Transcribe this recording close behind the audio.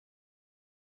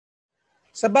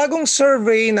Sa bagong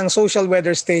survey ng Social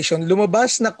Weather Station,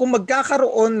 lumabas na kung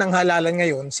magkakaroon ng halalan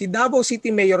ngayon, si Davao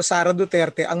City Mayor Sara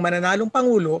Duterte ang mananalong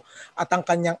Pangulo at ang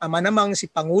kanyang ama namang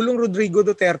si Pangulong Rodrigo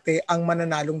Duterte ang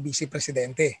mananalong Vice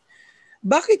Presidente.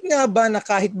 Bakit nga ba na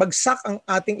kahit bagsak ang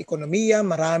ating ekonomiya,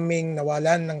 maraming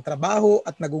nawalan ng trabaho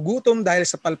at nagugutom dahil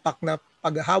sa palpak na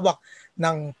paghahawak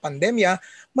ng pandemya,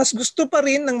 mas gusto pa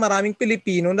rin ng maraming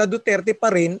Pilipino na Duterte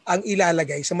pa rin ang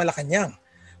ilalagay sa Malacanang?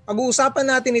 Pag-uusapan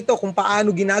natin ito kung paano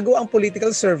ginagawa ang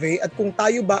political survey at kung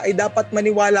tayo ba ay dapat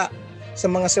maniwala sa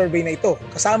mga survey na ito,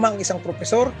 kasama ang isang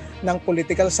profesor ng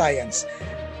political science.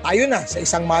 Tayo na sa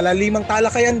isang malalimang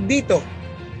talakayan dito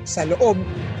sa loob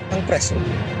ng Press Room.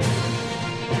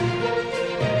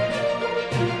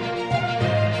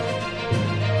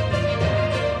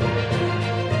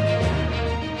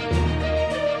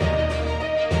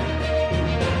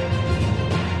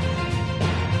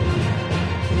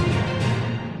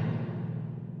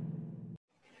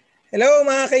 Hello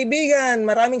mga kaibigan,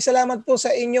 maraming salamat po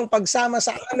sa inyong pagsama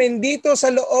sa amin dito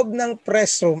sa loob ng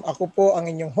Press Room. Ako po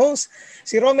ang inyong host,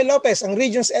 si Romel Lopez, ang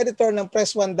Regions Editor ng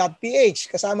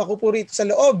Press1.ph. Kasama ko po rito sa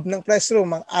loob ng Press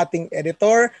Room ang ating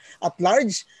editor at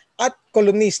large at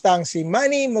kolumnistang si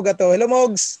Manny Mogato. Hello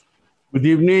Mogs!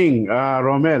 Good evening,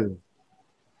 Romel.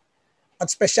 At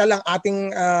special ang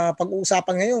ating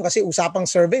pag-uusapan ngayon kasi usapang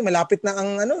survey, malapit na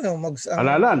ang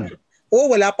halalan.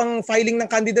 Wala pang filing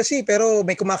ng candidacy pero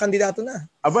may kumakandidato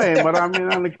na. Marami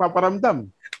na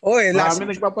nagpaparamdam. Marami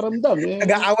nagpaparamdam.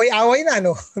 Nag-aaway-aaway na,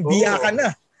 no? Biyakan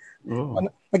na.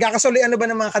 Nagkakasulian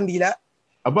ba ng mga kandila?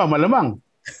 Malamang.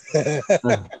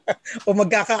 O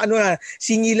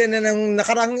singilan na ng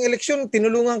nakarang eleksyon,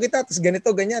 tinulungan kita, tapos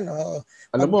ganito, ganyan.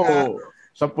 Alam mo,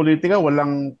 sa politika,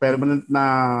 walang permanent na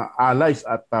allies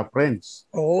at friends.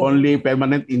 Only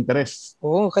permanent interests.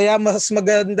 Kaya mas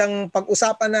magandang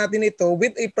pag-usapan natin ito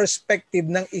with a perspective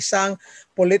ng isang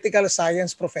political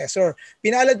science professor.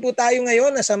 Pinalad po tayo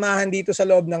ngayon na samahan dito sa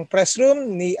loob ng press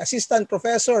room ni Assistant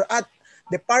Professor at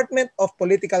Department of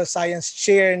Political Science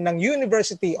Chair ng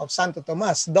University of Santo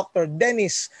Tomas, Dr.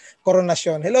 Dennis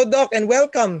Coronacion. Hello Doc and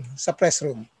welcome sa press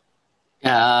room.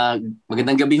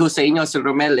 Magandang gabi ho sa inyo, Sir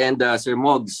Romel and Sir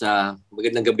Mogs.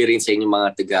 Magandang gabi rin sa inyong mga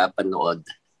taga-panood.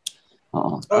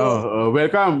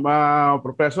 Welcome,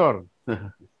 Professor.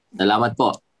 Salamat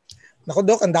po. Naku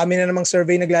Doc, ang dami na namang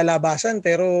survey naglalabasan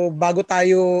pero bago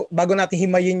natin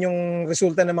himayin yung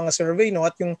resulta ng mga survey, no,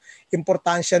 at yung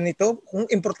importansya nito, kung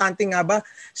importante nga ba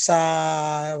sa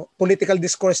political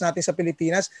discourse natin sa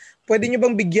Pilipinas, pwede nyo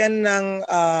bang bigyan ng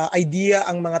idea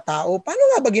ang mga tao?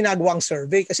 Paano nga ba ginagawa ang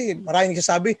survey? Kasi maraming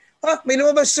nagsasabi, may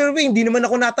lumabas survey, hindi naman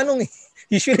ako natanong eh.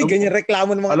 Usually ganyan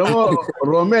reklamo ng mga tao. Alam mo,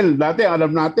 Romel, dati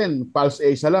alam natin, Pulse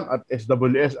Asia lang at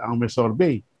SWS ang may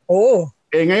survey. Oo.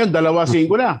 Ngayon, 2-5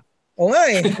 na. Oo nga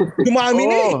eh. Dumami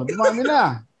na eh.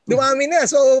 Dumami na.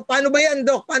 So, paano ba yan,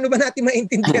 Doc? Paano ba natin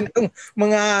maintindihan itong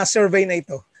mga survey na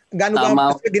ito? Gaano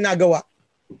ba ginagawa?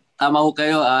 Tama ho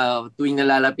kayo. Tuwing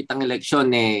nalalapit ang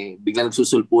eleksyon, biglang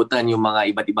susulputan yung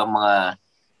mga iba't ibang mga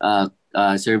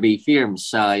survey firms.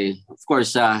 Of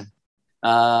course,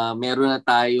 meron na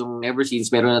tayong, ever since,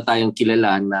 meron na tayong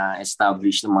kilala na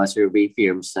established ng mga survey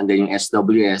firms. And then yung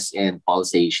SWS and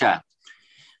Pulse Asia.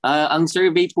 Ang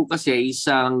survey po kasi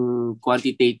isang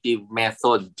quantitative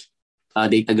method,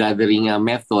 data gathering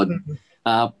method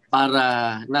para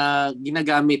na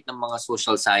ginagamit ng mga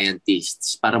social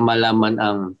scientists para malaman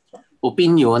ang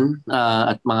opinion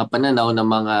at mga pananaw ng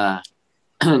mga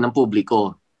ng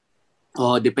publiko.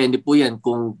 Depende po yan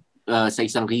kung sa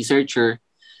isang researcher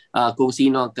kung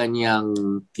sino ang kanyang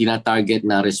tina-target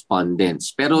na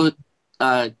respondents. Pero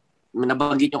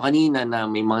nabanggit nyo kanina na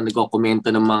may mga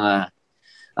nagko-komento ng mga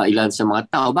ilan sa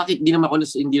mga tao. Bakit hindi naman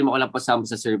ako napasama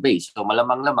sa survey? So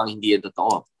malamang-lamang hindi yan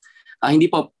totoo. Hindi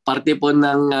po, parte po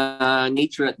ng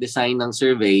nature at design ng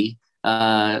survey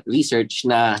research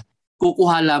na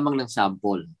kukuha lamang ng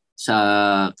sample sa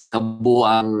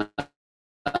kabuang.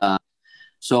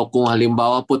 So kung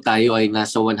halimbawa po tayo ay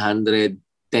nasa 110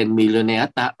 million na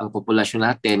yata ang populasyon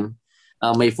natin,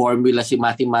 may formula,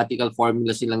 mathematical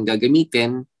formula silang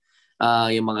gagamitin,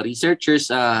 yung mga researchers,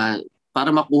 para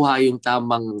makuha yung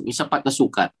sapat na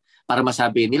sukat para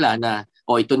masabi nila na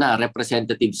ito na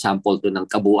representative sample to ng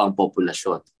kabuuang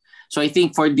populasyon. So I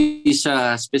think for this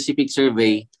specific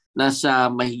survey,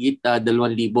 nasa mahigit 2,000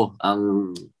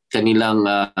 ang kanilang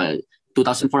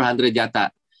 2,400 yata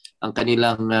ang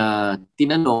kanilang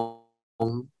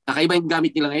tinanong. Kakaiba yung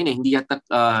gamit nila ngayon hindi yata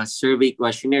survey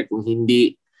questionnaire kung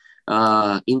hindi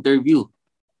interview.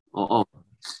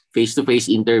 Face-to-face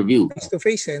interview.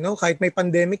 Face-to-face no? Kahit may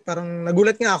pandemic, parang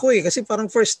nagulat nga ako kasi parang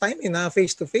first time na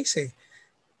face-to-face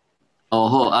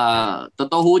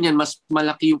Totoo ho niyan, mas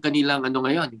malaki yung kanilang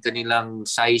ngayon, yung kanilang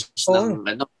size ng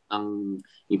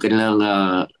yung kanilang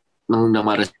ng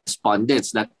mga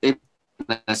respondents. Dati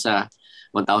nasa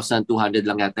 1,200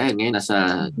 lang yata yan. Ngayon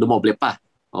nasa dumoble pa.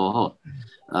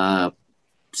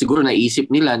 Siguro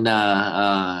naisip nila na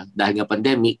dahil nga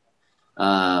pandemic,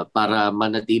 para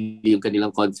manatili yung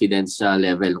kanilang confidence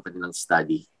level ng kanilang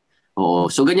study.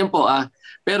 So ganyan po.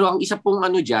 Pero ang isa pong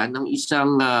diyan, ang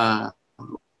isang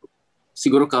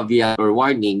siguro caveat or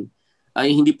warning ay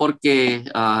hindi porke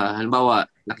halimbawa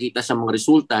nakita sa mga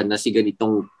resulta na si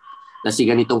ganitong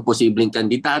posibleng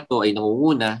kandidato ay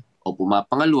nangunguna o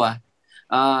pumapangalawa,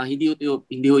 hindi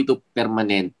ito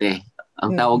permanente.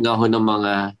 Ang tawag nga ho ng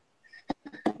mga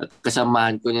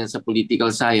kasamahan ko niyan sa political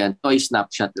science, ito ay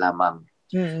snapshot lamang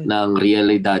ng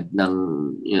realidad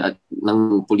ng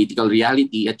political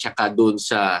reality at saka doon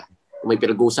sa may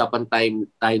pinag-uusapan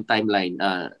timeline,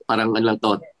 parang lang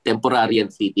to, temporary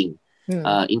and fleeting.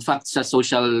 In fact, sa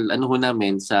social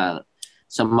namin sa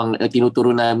mga tinuturo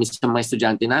namin sa mga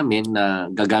estudyante namin na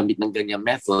gagamit ng ganyang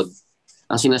method,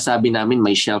 ang sinasabi namin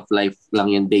may shelf life lang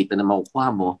yung data na makukuha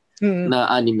mo na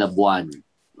 6 na buwan.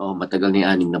 Matagal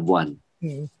na yung 6 na buwan.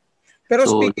 Pero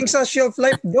speaking sa shelf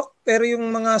life, Doc, pero yung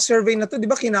mga survey na to, di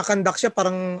ba kinakandak siya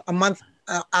parang a month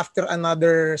after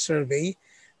another survey?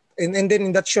 And then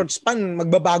in that short span,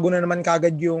 magbabago na naman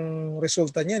kagad yung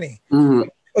resulta niyan eh.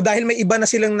 O dahil may iba na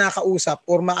silang nakausap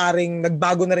or maaring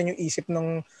nagbago na rin yung isip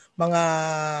ng mga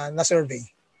na-survey?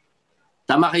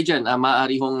 Tama kayo dyan.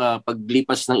 Maaari hong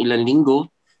paglipas ng ilang linggo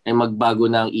ay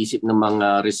magbago na ang isip ng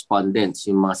mga respondents,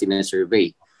 yung mga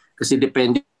sinasurvey. Kasi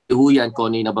depende ho yan kung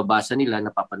ano yung nababasa nila,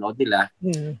 napapanood nila.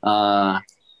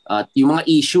 At yung mga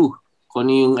issue,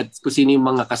 kung sino yung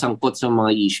mga kasangkot sa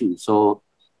mga issue. So,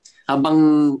 habang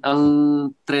ang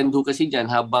trend ho kasi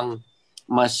dyan, habang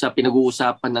mas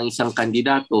pinag-uusapan ng isang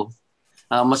kandidato,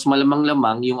 mas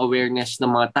malamang-lamang yung awareness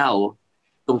ng mga tao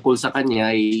tungkol sa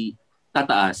kanya ay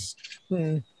tataas.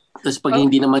 Tapos pag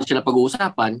hindi naman siya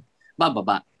pag-uusapan,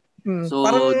 bababa. So,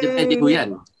 depende ho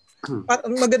yan.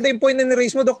 Maganda yung point na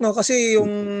ni-raise mo, Doc, no? Kasi yung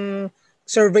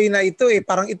survey na ito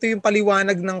parang ito yung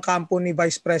paliwanag ng kampo ni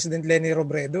Vice President Leni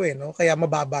Robredo no? Kaya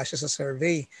mababa siya sa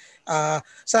survey.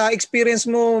 Sa experience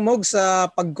mo, Mog, sa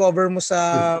pag-cover mo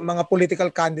sa mga political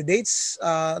candidates,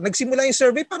 nagsimula yung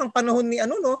survey parang panahon ni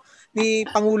ni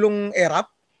Pangulong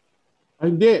Erap?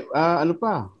 Hindi,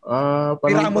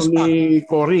 panahon ni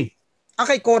Cory.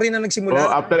 Kay Cory na nagsimula?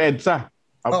 After EDSA.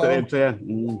 After EDSA yan.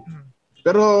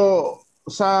 Pero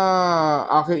sa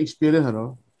aking experience,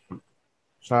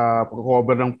 sa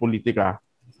pag-cover ng politika,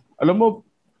 alam mo,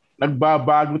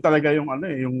 nagbabago talaga yung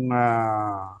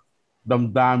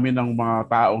damdamin ng mga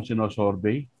taong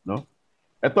sinosurvey, no?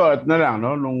 Ito na lang,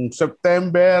 nung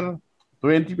September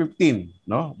 2015,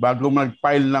 bago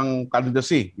mag-file ng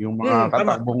candidacy yung mga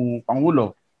tatakbong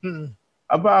pangulo.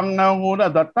 Aba, ang nanguna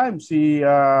that time si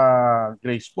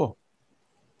Grace po.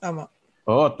 Tama.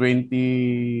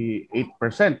 28%,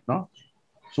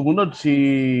 Sumunod si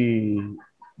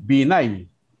Binay,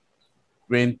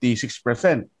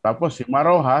 26%. Tapos si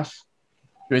Marojas,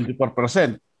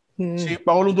 24%. Si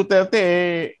Pangulong Duterte,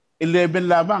 11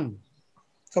 lamang.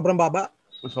 Sobrang baba.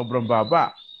 Sobrang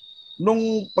baba.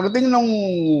 Pagdating nung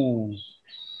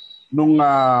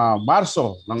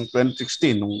Marso ng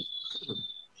 2016, nung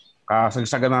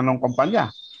kasagsagan na ng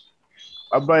kampanya,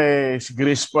 si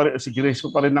Grace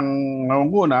pa rin ang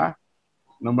nangunguna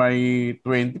na may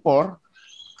 24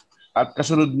 at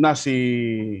kasunod na si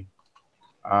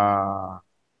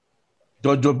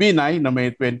Jojo Binay na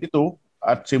may 22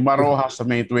 at si Marojas na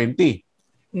may 20.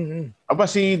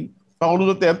 Si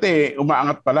Pangulong Duterte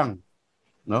umaangat pa lang,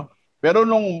 Pero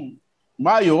nung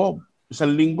Mayo, 1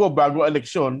 linggo bago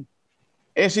eleksyon,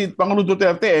 si Pangulong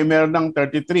Duterte meron ng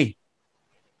 33%.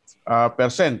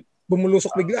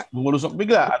 Bumulusok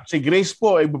bigla. At si Grace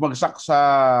po ay bumagsak sa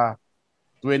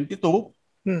 22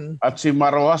 at si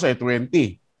Marojas ay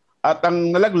 20. At ang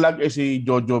nalaglag ay si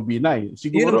Jojo Binay.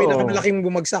 Siguro, yun ang pinakamalaking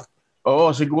bumagsak. Oo,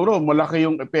 siguro malaki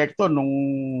yung epekto nung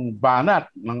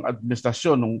banat ng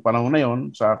administrasyon nung panahon na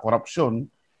yon sa korupsyon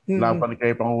laban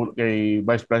kay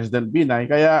Vice President Binay.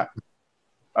 Kaya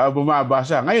bumaba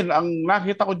siya. Ngayon, ang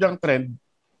nakita ko diyang trend,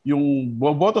 yung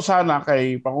boboto sana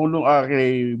kay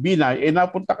kay Binay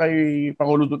napunta kay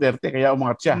Pangulong Duterte kaya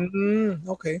umangat siya.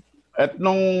 Okay. At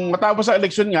nung matapos sa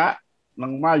eleksyon nga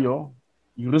ng Mayo,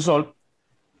 yung result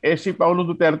si Pangulong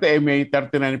Duterte may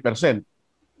 39%.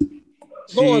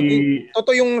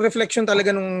 Totoo yung reflection talaga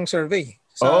ng survey.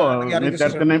 May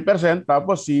 39%.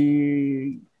 Tapos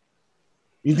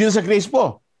hindi na sa Grace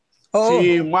po.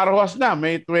 Si Marcos na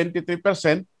may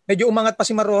 23%. Medyo umangat pa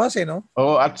si Marojas no?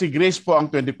 Oo, at si Grace po ang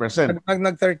 20%.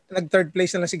 Nag-third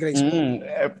place na lang si Grace po.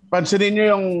 Pansinin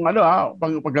niyo yung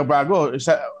pagbabago.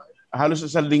 Halos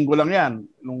isang linggo lang yan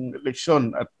nung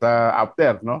eleksyon at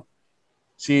after, no?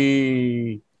 Si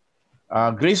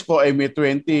Grace po ay may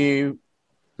 24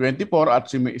 at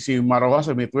si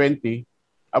Marojas ay may 20.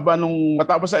 Aba, nung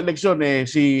matapos sa eleksyon,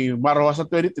 si Marojas sa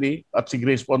 23 at si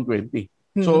Grace po ang 20.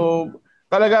 So,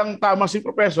 talagang tama si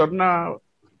Professor na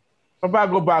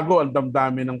pabago-bago ang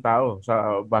damdamin ng tao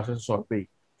sa base sa survey.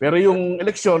 Pero yung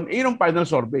eleksyon, yun ang final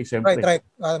survey, siyempre. Right.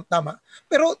 Tama.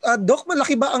 Pero, Doc,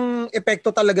 malaki ba ang epekto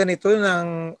talaga nito?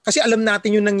 Kasi alam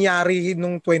natin yung nangyari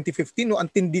nung 2015, no? Ang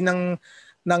tindi ng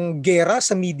gera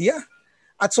sa media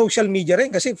at social media rin.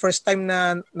 Kasi first time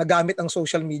na nagamit ang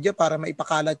social media para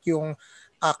maipakalat yung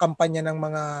kampanya ng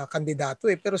mga kandidato.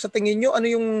 Pero sa tingin nyo, ano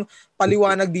yung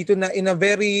paliwanag dito na in a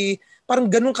very, parang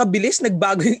ganun kabilis,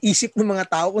 nagbago yung isip ng mga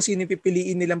tao kung sino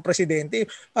pipiliin nilang presidente?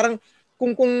 Parang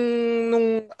kung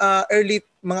nung early,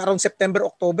 mga around September,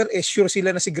 October, sure sila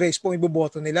na si Grace po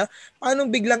iboboto nila. Paano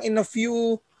biglang in a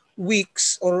few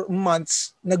weeks or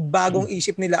months, nagbagong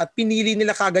isip nila at pinili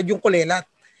nila kagad yung kulelat?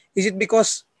 Is it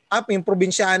because yung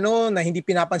probinsyano na hindi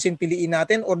pinapansin piliin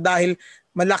natin or dahil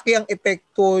malaki ang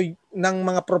epekto ng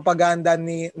mga propaganda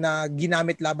na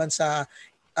ginamit laban sa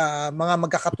mga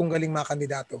magkakatunggaling mga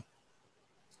kandidato?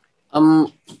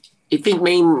 I think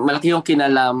may malaki yung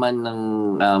kinalaman ng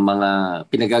mga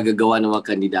pinagagagawa ng mga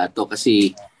kandidato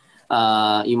kasi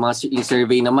yung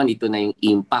survey naman, ito na yung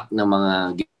impact ng mga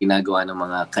ginagawa ng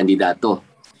mga kandidato.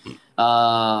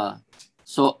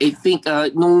 So I think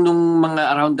nung mga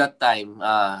around that time,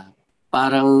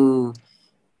 parang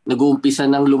nag-uumpisa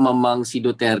ng lumamang si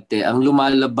Duterte. Ang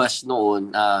lumalabas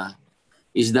noon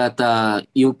is that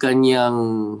yung kanyang,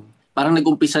 parang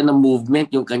nag-umpisa ng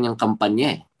movement yung kanyang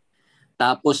kampanya.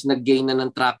 Tapos nag-gain na ng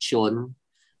traction,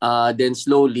 then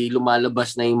slowly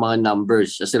lumalabas na yung mga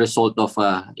numbers as a result of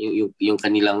yung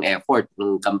kanilang effort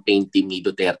ng campaign team ni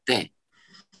Duterte.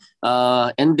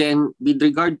 And then with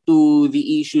regard to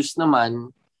the issues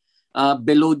naman,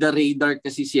 below the radar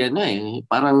kasi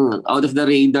parang out of the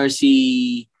radar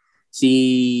si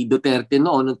Duterte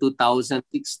noon 2016.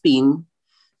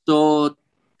 So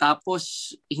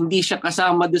tapos hindi siya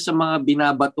kasama doon sa mga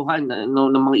binabatuhan ng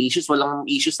mga issues. Walang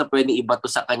issues na pwedeng ibato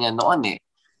sa kanya noon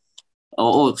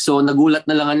Oo, so nagulat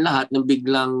na lang ang lahat nang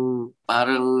biglang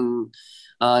parang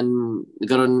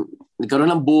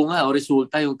nagkaroon ng bunga o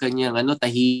resulta yung kanyang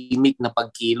tahimik na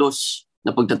pagkilos,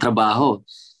 na pagtatrabaho.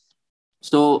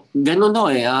 So, ganun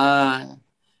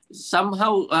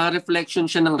somehow reflection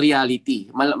siya ng reality.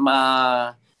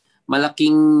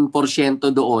 Malaking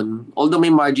porsyento doon. Although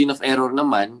may margin of error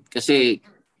naman kasi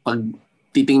pag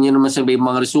titingnan naman sa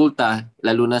mga resulta,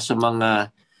 lalo na sa mga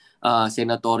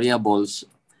senatoriables,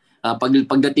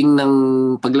 pagdating ng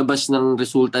paglabas ng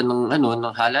resulta ng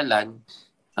halalan,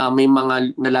 may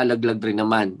mga nalalaglag rin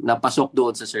naman napasok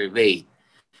doon sa survey.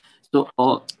 So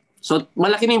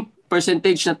malaki na yung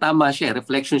percentage na tama siya,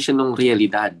 reflection siya ng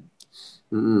realidad.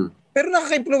 Pero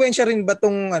nakaka-impluwensya rin ba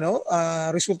tong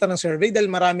resulta ng survey dahil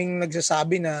maraming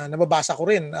nagsasabi na nababasa ko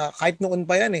rin kahit noon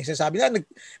pa yan sasabi na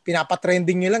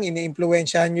pinapatrending nyo lang,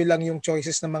 ini-impluwensyahan nyo lang yung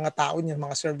choices ng mga tao niyan,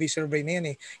 mga survey na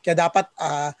yan kaya dapat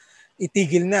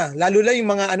itigil na. Lalo lang yung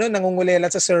mga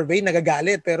nangungulelat sa survey,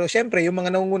 nagagalit. Pero syempre, yung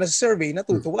mga nangunguna sa survey,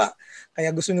 natutuwa.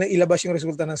 Kaya gusto nila ilabas yung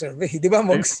resulta ng survey. Di ba,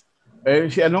 Mogs?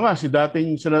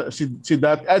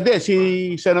 Si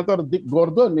Senator Dick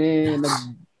Gordon,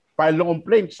 nag-file ng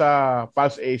complaint sa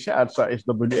Pulse Asia at sa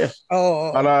SWS.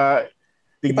 Para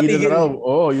tigilan na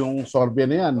raw yung survey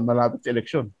na yan, malapit sa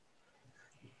eleksyon.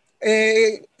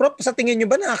 Prof, sa tingin nyo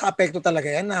ba nakaka-apekto talaga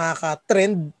yan?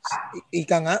 Nakaka-trend?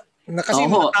 Ika nga? Kasi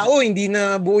mga tao hindi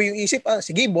na buo yung isip,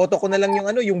 sige, boto ko na lang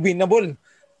yung winnable.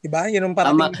 Diba? Yan ang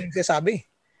parating yung sinasabi.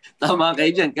 Tama kayo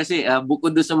dyan. Kasi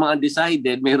bukod doon sa mga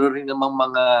decided, mayroon rin namang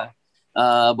mga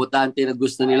botante na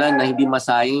gusto nila na hindi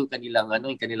masayang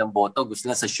yung kanilang boto. Gusto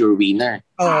nila sa sure winner.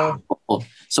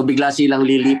 So bigla silang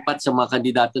lilipat sa mga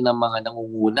kandidato ng mga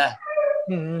nangunguna.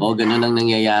 Ganun ang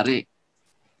nangyayari.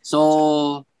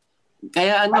 So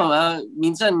kaya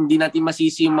minsan hindi natin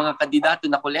masisi yung mga kandidato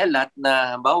na kulelat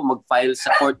na mag-file sa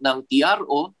court ng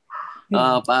TRO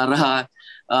para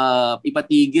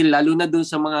ipatigil lalo na doon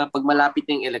sa mga pagmalapit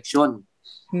ng eleksyon.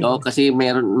 Kasi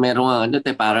meron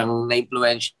parang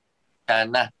na-influence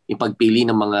na yung pagpili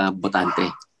ng mga botante.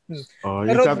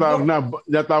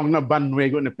 Yung na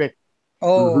bandwagon effect.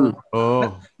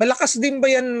 Malakas din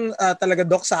ba yan talaga,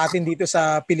 Doc, sa atin dito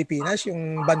sa Pilipinas,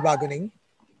 yung bandwagoning?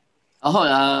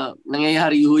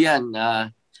 Nangyayari yan.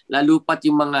 Lalo pat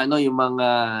yung mga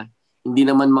hindi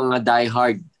naman mga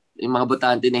diehard yung mga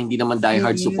botante na hindi naman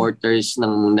diehard supporters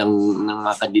ng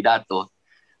mga kandidato,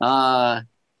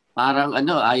 parang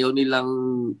ayaw nilang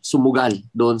sumugal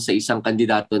doon sa isang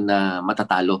kandidato na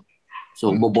matatalo.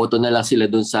 So boboto na lang sila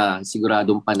doon sa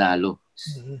siguradong panalo.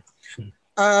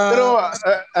 Pero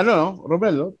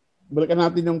Romel, balikan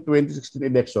natin yung 2016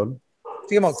 election.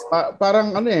 Sige mo.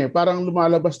 Parang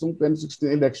lumalabas tong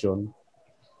 2016 election,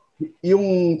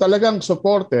 yung talagang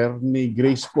supporter ni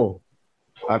Grace Poe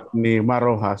at ni Mar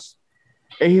Rojas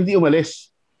hindi umalis.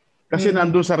 Kasi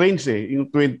nandun sa range yung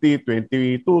 20,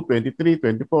 22,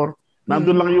 23, 24,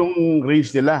 nandun lang yung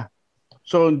range nila.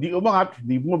 So hindi umangat,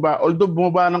 hindi bumaba. Although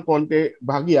bumaba ng konti,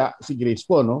 bahagya si Grace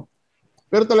Poe, no?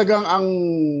 Pero talagang ang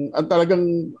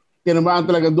talagang tinamaan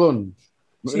talaga doon.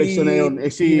 Noong election na yun,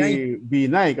 si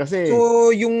Binay. Kasi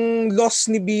so yung loss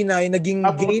ni Binay naging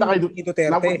gain ni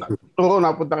Duterte.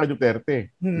 Napunta kay Duterte.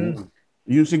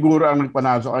 Yun siguro ang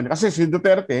nagpanalo sa kanya. Kasi si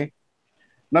Duterte,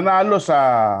 nanalo sa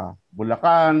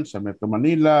Bulacan, sa Metro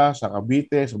Manila, sa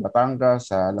Cavite, sa Batangas,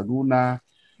 sa Laguna,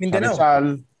 Mindanao. sa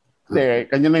Rizal.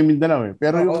 Kanya na yung Mindanao eh.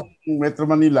 Pero yung Metro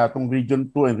Manila, itong Region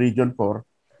 2 and Region 4,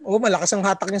 malakas ang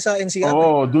hatak niya sa NCR.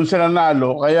 doon siya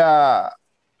nanalo. Kaya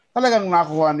talagang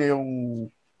nakuha niya yung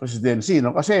presidency.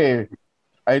 No? Kasi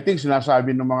I think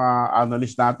sinasabi ng mga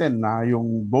analyst natin na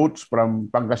yung votes from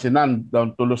Pangasinan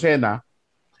down to Lucena,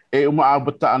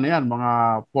 umaabot sa mga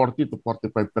 40 to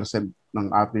 45% ng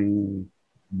ating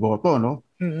boto, no?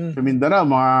 Sa Mindanao,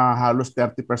 mga halos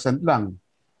 30% lang,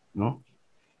 no?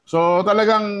 So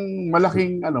talagang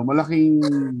malaking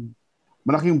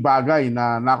bagay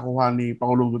na nakuha ni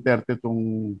Pangulong Duterte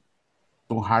itong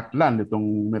heartland,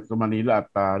 itong Metro Manila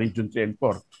at Region 3 and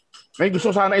 4. May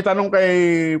gusto sana itanong kay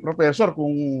Professor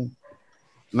kung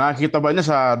nakita ba niya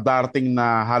sa darating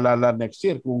na halalan next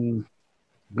year kung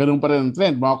ganun pa rin ang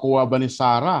trend, makakuha ba ni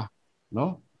Sara,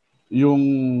 no? Yung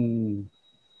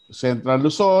Central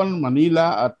Luzon,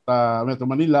 Manila at Metro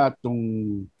Manila at itong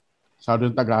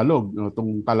Southern Tagalog,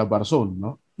 itong Calabarzon,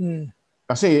 no?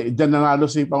 Kasi diyan nanalo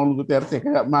si Pangulong Duterte,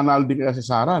 kaya manalo din kaya si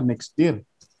Sara next year.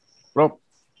 Prof.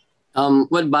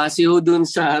 Well, base ho dun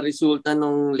sa resulta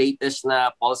ng latest na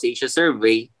Pulse Asia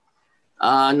survey,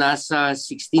 nasa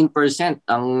 16%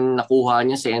 ang nakuha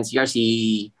niya sa NCR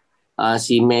si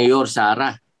Mayor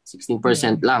Sara,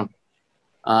 16% lang.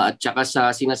 At saka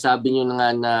sa sinasabi niyo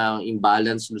nga na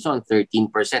imbalance Luzon, 13%.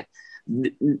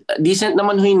 Decent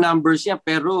naman ho yung numbers niya,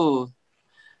 pero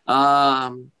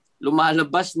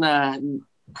lumalabas na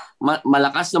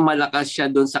malakas siya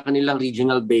doon sa kanilang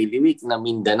regional bailiwick na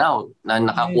Mindanao, na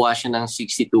nakakuha siya ng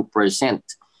 62%.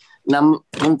 Na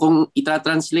kung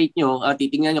ita-translate nyo,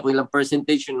 titingnan nyo kung ilang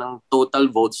percentage ng total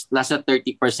votes, nasa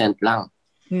 30% lang.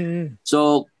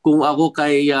 So kung ako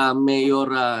kay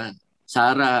Mayor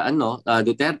Sara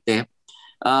Duterte,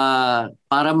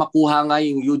 para makuha nga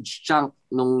yung huge chunk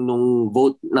nung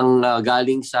vote ng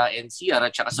galing sa NCR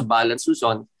at saka sa Balance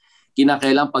Luzon,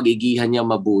 kinakailangan pagigihan niya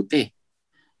mabuti.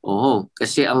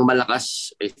 Kasi ang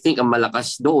malakas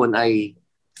doon ay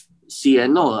si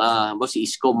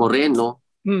Isko Moreno.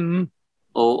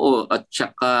 At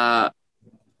saka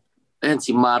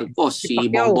si Marcos, si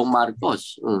Bongbong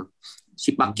Marcos.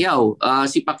 Si Pacquiao.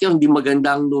 Si Pacquiao, hindi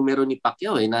magandang numero ni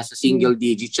Pacquiao. Nasa single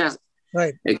digit siya.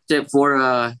 Right. Except for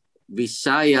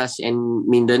Visayas and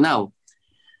Mindanao.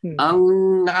 Ang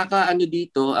nakakaano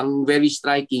dito, ang very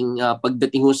striking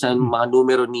pagdating sa mga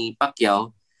numero ni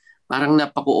Pacquiao, parang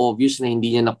napaka-obvious na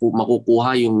hindi niya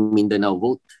makukuha yung Mindanao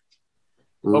vote.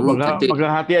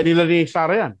 Maghahatian nila ni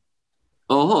Sara yan.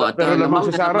 At pero lamang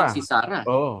si Sara.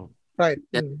 Right.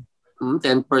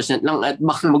 10% lang at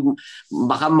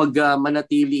baka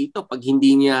manatili ito pag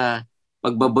hindi niya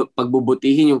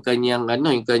pagbubutihin yung kanyang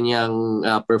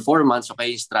performance o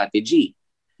kay strategy.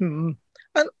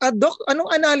 Doc,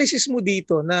 anong analysis mo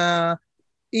dito na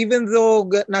even though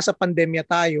nasa pandemya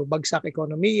tayo, bagsak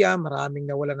ekonomiya, maraming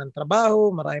nawalan ng trabaho,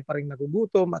 marami pa rin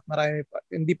nagugutom at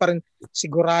hindi pa rin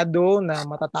sigurado na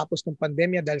matatapos ng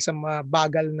pandemya dahil sa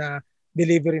mabagal na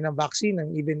delivery ng vaccine,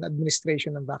 ng even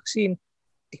administration ng vaccine.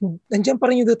 Nandiyan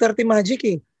pa rin yung Duterte Magic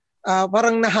eh.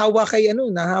 Parang nahawa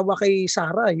kay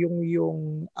Sara yung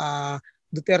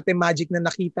Duterte Magic na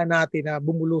nakita natin na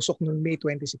bumulusok noong May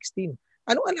 2016.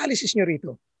 Anong analysis nyo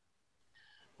rito?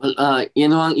 Well,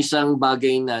 yan ang isang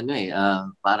bagay na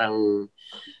parang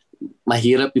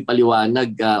mahirap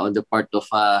ipaliwanag on the part of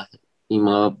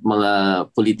yung mga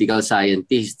political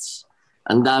scientists.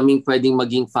 Ang daming pwedeng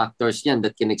maging factors yan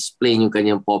that can explain yung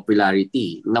kanyang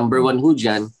popularity. Number one ho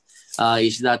dyan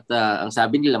is that ang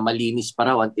sabi nila malinis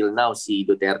pa raw until now si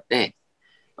Duterte.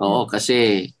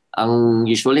 Kasi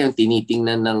usually ang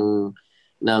tinitingnan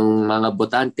ng mga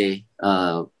botante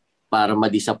para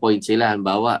ma-disappoint sila,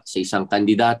 halimbawa sa isang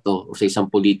kandidato o sa isang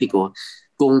politiko,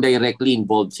 kung directly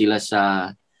involved sila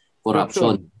sa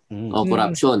corruption o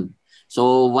corruption.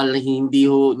 So hindi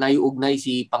ho naiugnay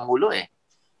si Pangulo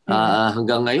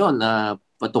hanggang ngayon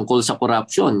patungkol sa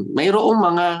corruption. Mayroong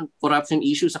mga corruption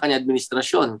issue sa kanya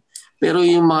administrasyon, pero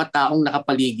yung mga taong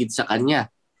nakapaligid sa kanya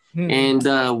and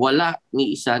wala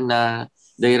ni isa na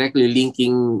directly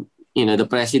linking the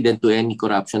president to any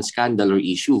corruption scandal or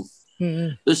issue.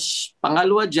 Tapos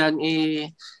pangalawa dyan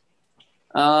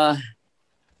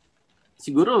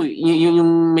siguro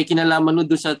yung may kinalaman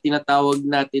doon sa tinatawag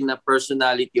natin na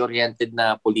personality-oriented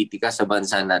na politika sa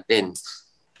bansa natin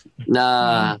na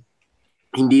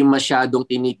hindi masyadong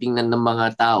tinitingnan ng mga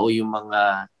tao yung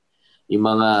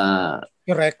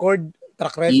record,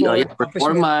 track record,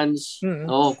 performance.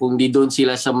 Kung di doon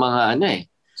sila sa mga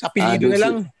sa apelyido na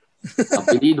lang.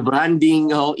 Apelyido, branding,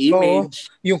 image.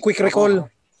 Yung quick recall.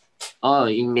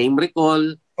 Yung name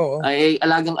recall. Ay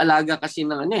alagang-alaga kasi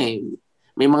ng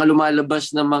may mga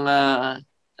lumalabas na mga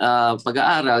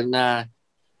pag-aaral na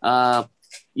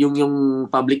yung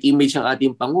public image ng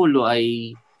ating Pangulo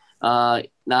ay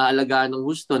naalagaan ng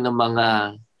gusto ng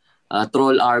mga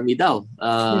troll army daw.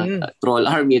 Troll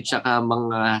army at saka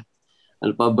mga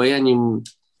ano pa ba yan,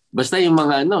 basta yung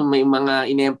mga may mga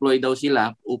in-employ daw sila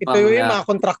upang ito yung mga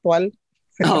contractual.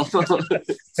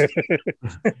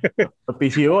 Sa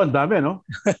PCO, ang dami, no?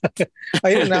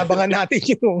 Ayun, nabangan natin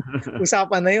yung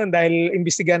usapan na yun dahil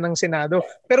imbestigahan ng Senado.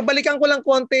 Pero balikan ko lang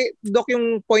konti, Doc,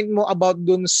 yung point mo about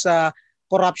dun sa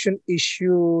corruption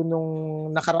issue nung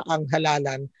nakaraang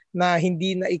halalan na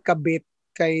hindi na ikabit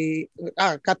kay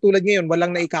katulad ngayon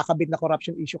walang naikakabit na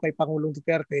corruption issue kay Pangulong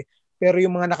Duterte pero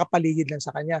yung mga nakapaligid lang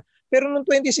sa kanya. Pero noong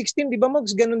 2016, di ba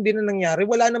Mags, ganun din ang nangyari?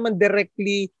 Wala naman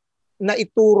directly na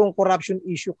iturong corruption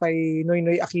issue kay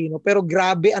Noynoy Aquino pero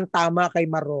grabe ang tama kay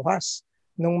Mar Rojas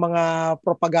nung mga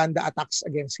propaganda attacks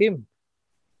against him.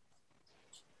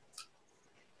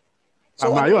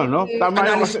 Tama yun, no? Tama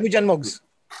analysis mo dyan, Mogs?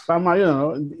 Tama yun,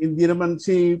 no? Hindi naman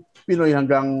si Pinoy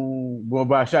hanggang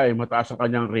bumaba siya mataas ang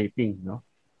kanyang rating, no?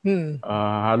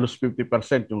 Halos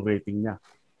 50% yung rating niya.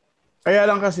 Kaya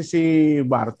lang kasi si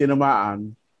Mar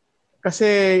tinamaan kasi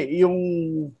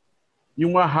yung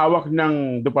mga hawak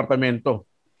ng departamento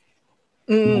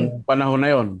nung panahon na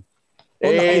yon.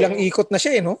 Nakailang ikot na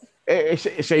siya, no?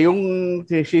 Siya yung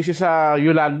sisi sa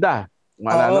Yolanda,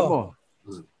 maalala mo.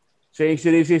 Siya yung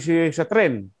sinisisi sa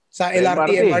tren. Sa LRT,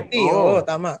 MRT.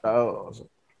 Tama.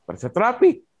 Sa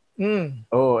traffic.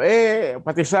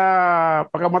 Pati sa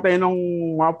pagkamatay ng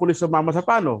mga pulis sa Mama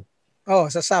Sapano.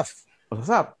 Sa SAF. Sa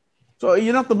SAF. So,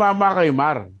 yun ang tumama kay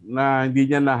Mar na hindi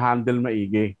niya na-handle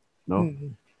maigi. No?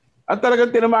 At talagang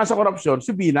tinamaan sa korupsyon,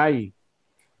 si Binay.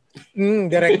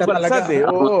 Direkta talaga.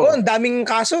 Ang daming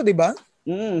kaso, di ba?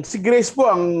 Si Grace po,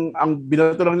 ang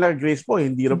binato lang nila Grace po,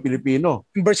 hindi rin Pilipino.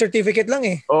 Birth certificate lang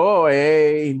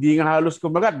hindi nga halos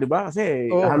kumagat, di ba? Kasi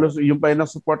halos yung pa yung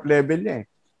support level niya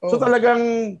So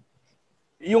talagang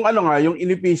yung yung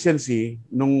inefficiency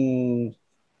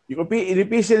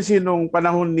nung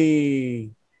panahon ni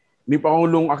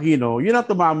Pangulong Aquino, yun ang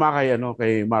tumama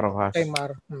kay Mar Rojas. Kay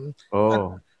Mar.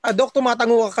 Doc,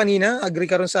 tumatango ka kanina. Agree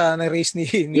ka rin sa na-raise ni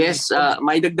Yes,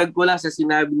 may dagdag ko lang sa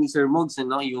sinabi ni Sir Mogs,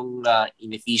 yung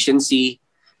inefficiency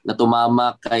na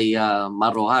tumama kay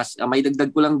Mar Rojas. May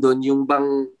dagdag ko lang doon yung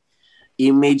bang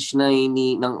image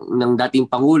ng dating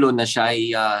Pangulo na siya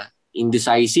ay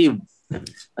indecisive.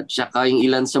 At saka yung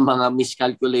ilan sa mga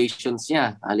miscalculations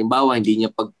niya. Halimbawa, hindi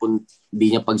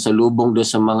niya pagsalubong doon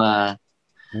sa mga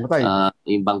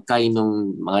yung bangkay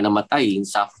ng mga namatay in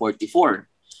SAF 44.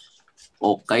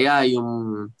 O kaya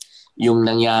yung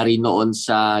nangyari noon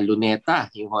sa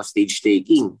Luneta, yung hostage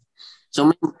taking.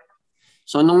 So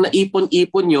nung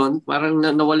naipon-ipon yon, parang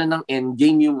nawala ng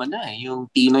endgame yung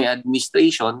Pinoy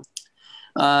administration.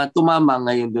 Tumama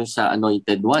ngayon dun sa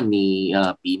anointed one ni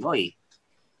Pinoy.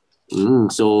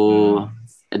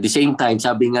 At the same time,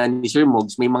 sabi nga ni Sir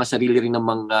Mogs, may mga sarili rin ng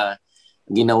mga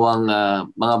ginawang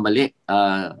mga mali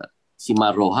si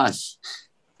Mar Rojas.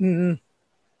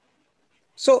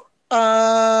 So,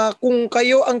 kung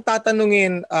kayo ang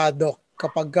tatanungin, Doc,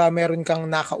 kapag meron kang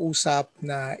nakausap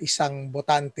na isang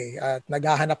botante at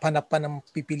naghahanap-hanap pa ng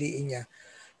pipiliin niya,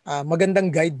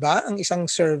 magandang guide ba ang isang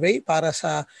survey para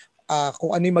sa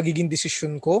kung ano yung magiging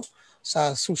desisyon ko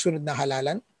sa susunod na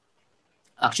halalan?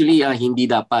 Actually, hindi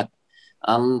dapat.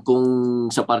 Kung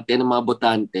sa parte ng mga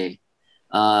botante,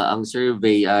 ang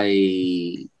survey ay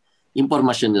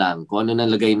impormasyon lang kung ano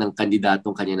nalagay ng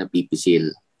kandidatong kanya na pipisil.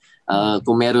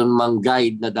 Kung meron mang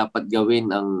guide na dapat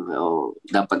gawin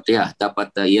dapat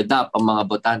i-adapt ang mga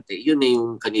botante, yun na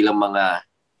yung kanilang mga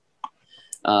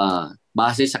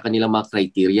base sa kanilang mga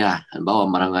criteria. Halimbawa,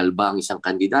 marangal ba ang isang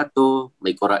kandidato?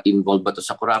 May involved ba to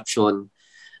sa corruption?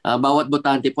 Bawat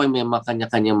botante po ay may mga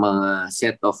kanya-kanyang mga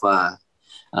set of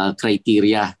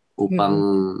criteria upang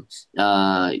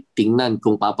tingnan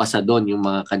kung papasa doon yung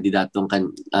mga kandidatong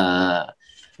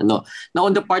ano. Now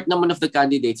on the part naman of the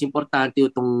candidates, importante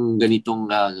itong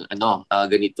ganitong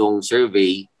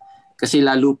survey kasi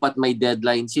lalo pat may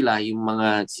deadline sila yung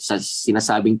mga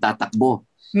sinasabing tatakbo.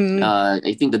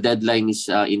 I think the deadline is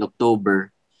in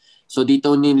October. So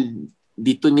dito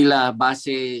nila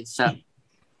base sa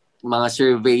mga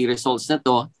survey results na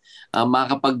to,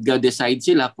 makakapag-decide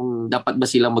sila kung dapat ba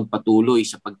sila magpatuloy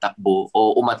sa pagtakbo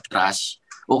o umatras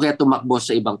o kaya tumakbo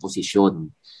sa ibang posisyon.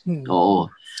 Oo.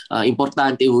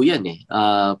 Importante ho yan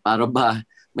para ba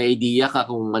may idea ka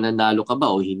kung mananalo ka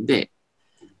ba o hindi.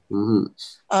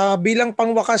 Bilang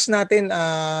pangwakas natin,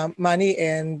 Manny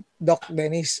and Doc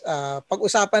Dennis,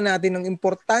 pag-usapan natin ang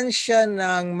importansya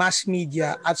ng mass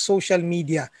media at social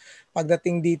media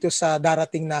pagdating dito sa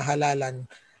darating na halalan.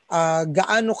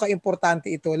 Gaano ka-importante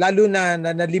ito? Lalo na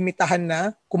nalimitahan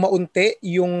na, kumaunti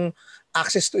yung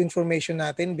access to information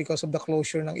natin because of the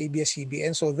closure ng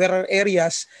ABS-CBN. So there are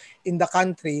areas in the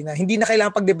country na hindi na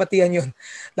kailangan pagdebatihan yun.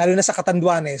 Lalo na sa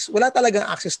Catanduanes, wala talagang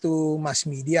access to mass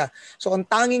media. So ang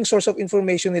tanging source of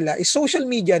information nila is social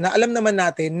media na alam naman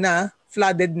natin na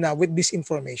flooded na with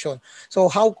disinformation.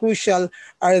 So how crucial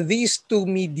are these two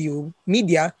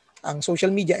media, ang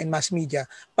social media and mass media,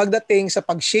 pagdating sa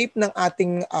pag-shape ng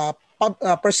ating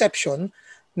perception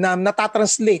na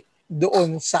natatranslate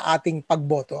doon sa ating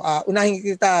pagboto. Unahin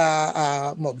kita,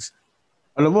 Mogs.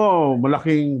 Alam mo,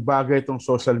 malaking bagay itong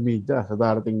social media sa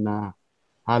darating na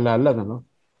halalan. Ano?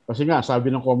 Kasi nga,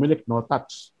 sabi ng Comelec, no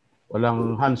touch.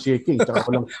 Walang handshaking, tsaka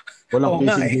walang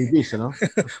kissing babies. Ano?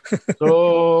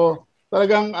 So,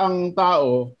 talagang ang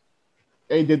tao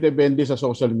ay depende sa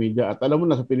social media. At alam mo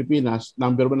na sa Pilipinas,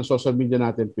 number 1 na social media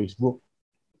natin, Facebook.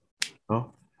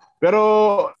 No? Pero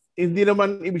hindi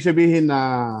naman ibig sabihin na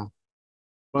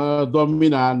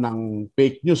domina ng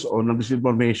fake news o ng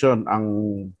disinformation ang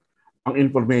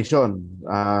information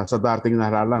sa dating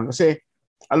na halalan. Kasi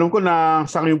alam ko na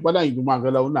sa ngayon pa lang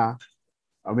gumagalaw na,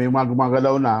 may mga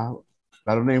gumagalaw na,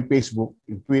 lalo na yung Facebook,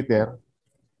 yung Twitter,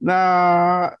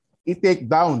 na i-take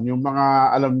down yung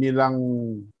mga alam nilang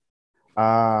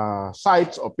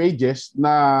sites o pages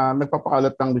na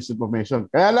nagpapakalat ng disinformation.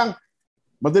 Kaya lang,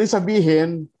 madali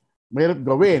sabihin, mahirap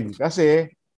gawin kasi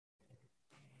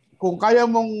kung kaya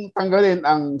mong tanggalin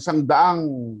ang 100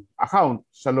 account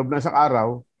sa loob ng isang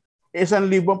araw, 1,000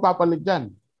 ang papalit dyan.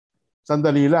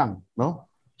 Sandali lang, no?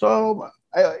 So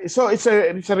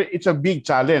it's a big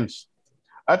challenge.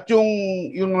 At yung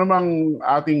namang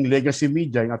ating legacy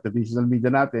media, yung traditional media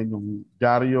natin, yung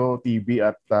dyaryo, TV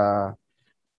at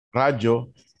radyo,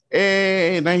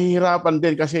 nahihirapan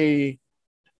din kasi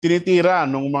tinitira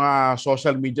ng mga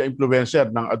social media influencer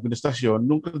ng administrasyon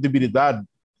ng kredibilidad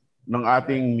ng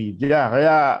ating media.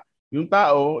 Kaya yung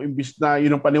tao, imbis na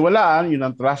yun ang paniwalaan, yun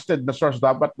ang trusted na source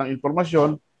dapat ng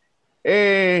informasyon,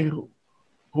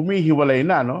 humihiwalay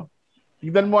na, no?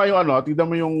 Tignan mo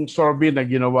yung survey na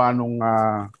ginawa nung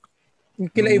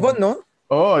kila Yvonne, no?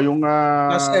 Oo, yung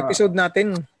last episode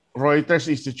natin. Reuters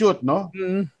Institute, no?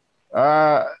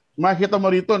 Makikita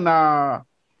mo rito na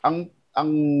ang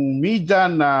media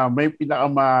na may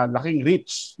pinakamalaking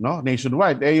reach, no,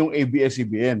 nationwide yung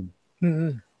ABS-CBN.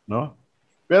 No?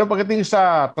 Pero pagdating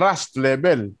sa trust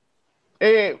level,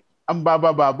 ang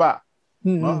baba-baba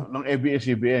no, ng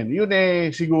ABS-CBN. Yun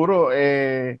siguro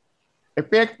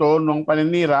epekto ng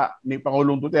paninira ni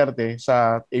Pangulong Duterte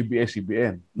sa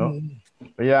ABS-CBN. No?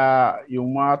 Kaya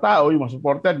yung mga tao, yung mga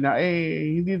supporter niya,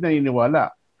 hindi naniniwala.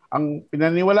 Ang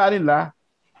pinaniwalaan nila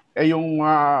yung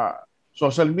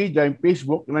social media, yung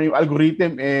Facebook, na yung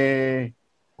algorithm,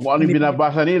 kung ano yung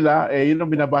binabasa nila, yun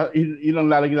ang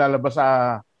lalabas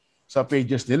sa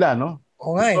pages nila, no?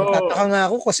 Oo nga, tataka nga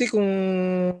ako kasi kung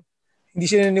hindi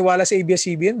sila naniwala sa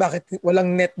ABS-CBN, bakit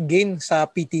walang net gain sa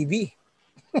PTV?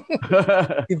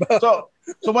 Diba?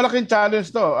 So malaking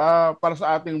challenge to para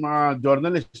sa ating mga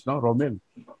journalists, no, Romel,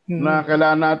 na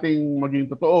kailangan nating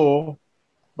maging totoo,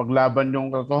 paglaban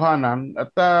yung katotohanan at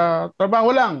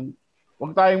trabaho lang.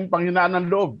 Huwag tayong panghinaan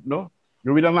ng loob, no?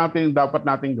 Gawin lang natin yung dapat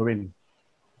nating gawin.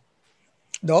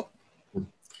 Doc?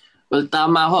 Well,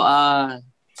 tama ho.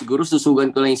 Siguro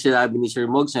susugan ko lang yung sinabi ni Sir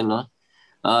Mogs, ano?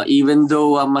 Even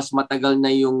though mas matagal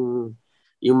na yung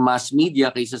mass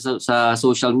media kaysa sa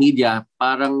social media,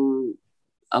 parang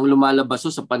ang lumalabas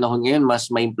sa panahon ngayon, mas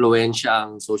maimpluwensya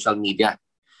ang social media.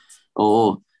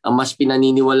 Oo. Ang mas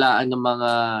pinaniniwalaan ng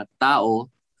mga tao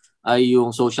ay yung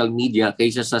social media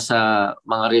kaysa sa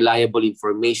mga reliable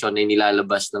information na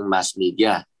nilalabas ng mass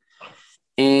media.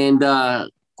 And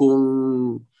kung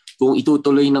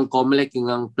itutuloy ng COMELEC yung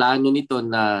ang plano nito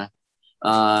na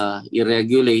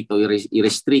i-regulate o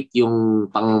i-restrict yung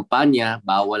pangpanya,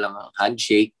 bawal ang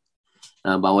handshake,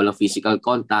 bawal ang physical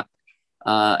contact,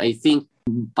 I think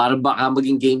para baka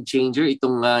maging game changer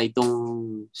itong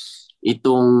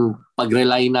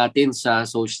pag-rely natin sa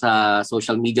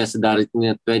social media sa darating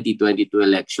na 2022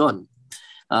 election.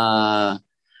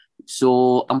 So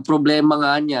ang problema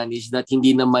nga niyan is that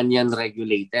hindi naman yan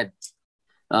regulated.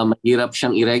 Mahirap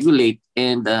siyang i-regulate,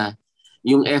 and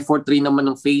yung effort rin naman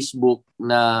ng Facebook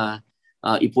na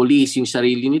i-police yung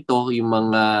sarili nito, yung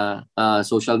mga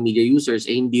social media users,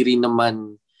 hindi rin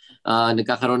naman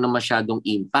nagkakaroon ng masyadong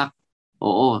impact.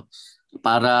 Oo,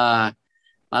 para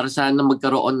sana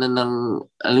magkaroon na ng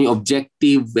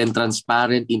objective and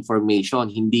transparent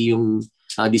information, hindi yung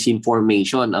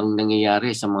disinformation ang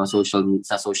nangyayari sa mga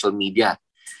social media.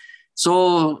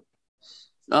 So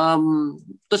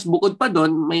tapos bukod pa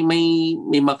doon,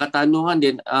 may makatanungan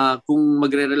din, kung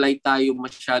magre-rely tayo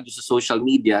masyado sa social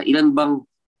media, ilan bang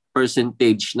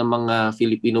percentage ng mga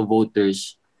Filipino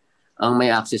voters ang may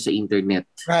access sa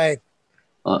internet? Right.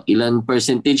 Ilan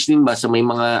percentage din ba sa may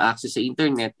mga access sa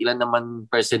internet, ilan naman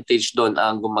percentage doon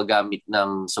ang gumagamit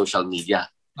ng social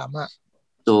media? Tama.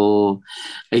 So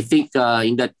I think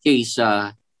in that case,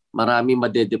 marami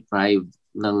madedeprive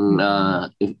ng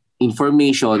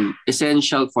information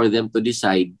essential for them to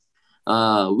decide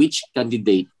which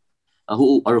candidate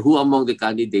who among the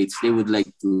candidates they would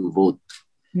like to vote.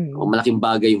 O malaking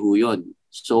bagay ho yun.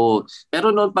 So,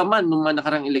 pero noon pa man, nung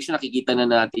nakarang election, nakikita na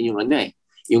natin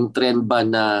yung trend ba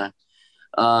na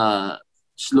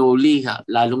slowly,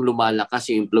 lalong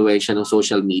lumalakas yung impluwensya ng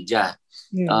social media.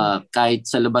 Kahit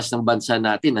sa labas ng bansa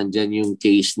natin, nandyan yung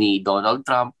case ni Donald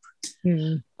Trump.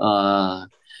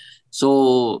 So,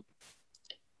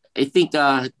 I think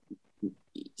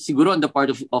siguro on the part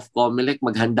of COMELEC,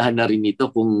 maghanda na rin ito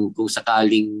kung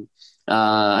sakaling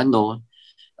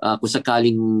kung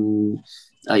sakaling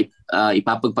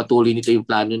ipapagpatuloy nito yung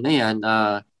plano na yan.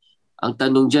 Ang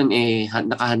tanong dyan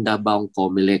nakahanda ba ang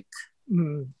COMELEC?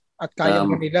 At kaya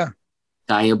ba nila?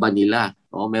 Kaya ba nila?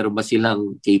 O meron ba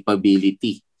silang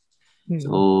capability?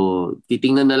 So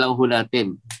titingnan na lang ho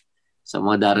natin sa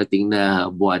mga darating na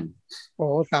buwan.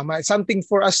 Oo, tama. It's something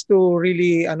for us to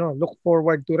really look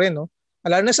forward to rin, no?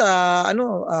 Lalo na sa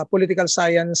political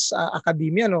science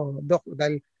academia, no, Doc,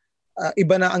 dahil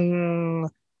iba na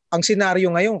ang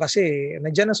senaryo ngayon kasi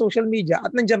nandiyan ang social media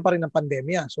at nandiyan pa rin ang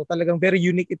pandemya. So talagang very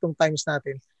unique itong times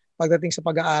natin pagdating sa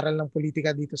pag-aaral ng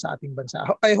politika dito sa ating bansa.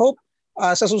 I hope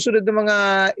sa susunod na mga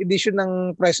edition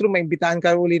ng Press Room, maimbitahan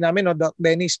ka uli namin, no, Doc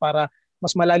Dennis, para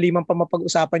mas malaliman pa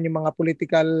mapag-usapan yung mga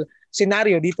political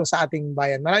scenario dito sa ating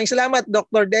bayan. Maraming salamat,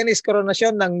 Dr. Dennis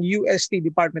Coronacion ng UST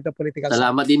Department of Political Science.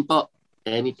 Salamat din po.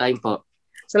 Anytime po.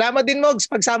 Salamat din, Mogs,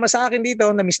 pagsama sa akin dito.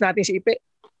 Na-miss natin si Ipe.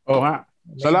 Oo nga.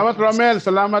 Salamat, Romel.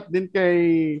 Salamat din kay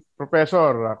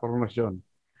Professor Coronacion.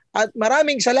 At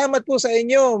maraming salamat po sa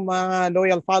inyo, mga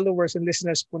loyal followers and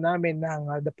listeners po namin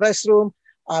ng The Press Room.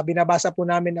 Binabasa po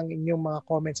namin ang inyong mga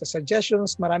comments at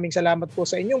suggestions. Maraming salamat po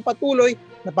sa inyong patuloy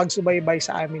na pagsubaybay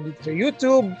sa amin dito sa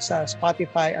YouTube, sa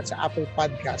Spotify at sa Apple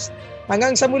Podcast.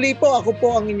 Hanggang sa muli po, ako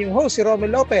po ang inyong host, si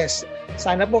Romel Lopez.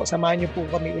 Sana po, samahan niyo po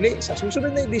kami uli sa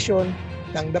susunod na edisyon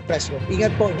ng The Press Room.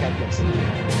 Ingat po, ingat po.